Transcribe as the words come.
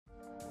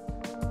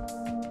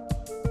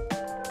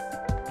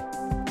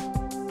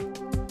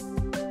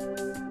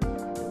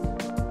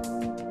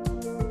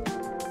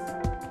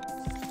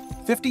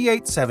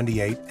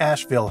5878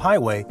 Asheville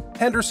Highway,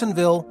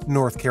 Hendersonville,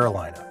 North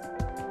Carolina.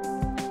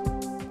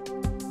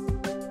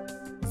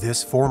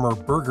 This former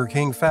Burger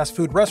King fast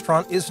food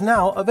restaurant is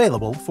now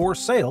available for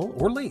sale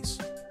or lease.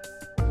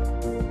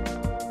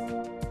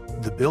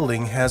 The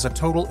building has a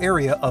total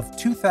area of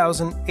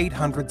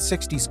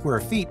 2,860 square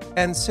feet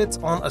and sits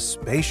on a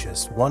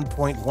spacious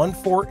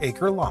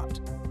 1.14-acre lot.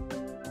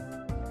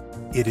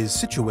 It is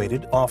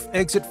situated off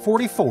exit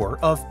 44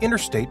 of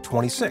Interstate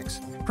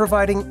 26,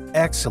 providing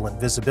excellent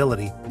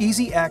visibility,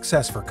 easy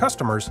access for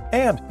customers,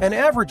 and an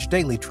average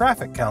daily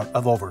traffic count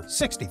of over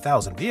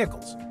 60,000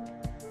 vehicles.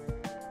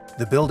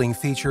 The building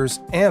features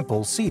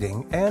ample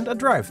seating and a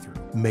drive-thru,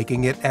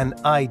 making it an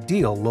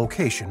ideal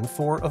location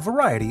for a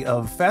variety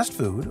of fast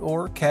food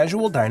or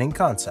casual dining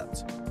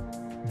concepts.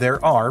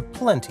 There are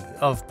plenty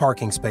of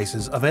parking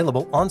spaces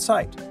available on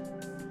site.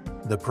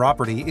 The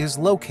property is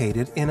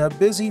located in a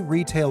busy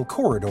retail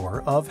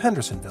corridor of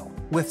Hendersonville,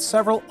 with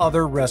several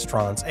other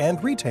restaurants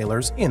and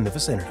retailers in the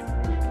vicinity.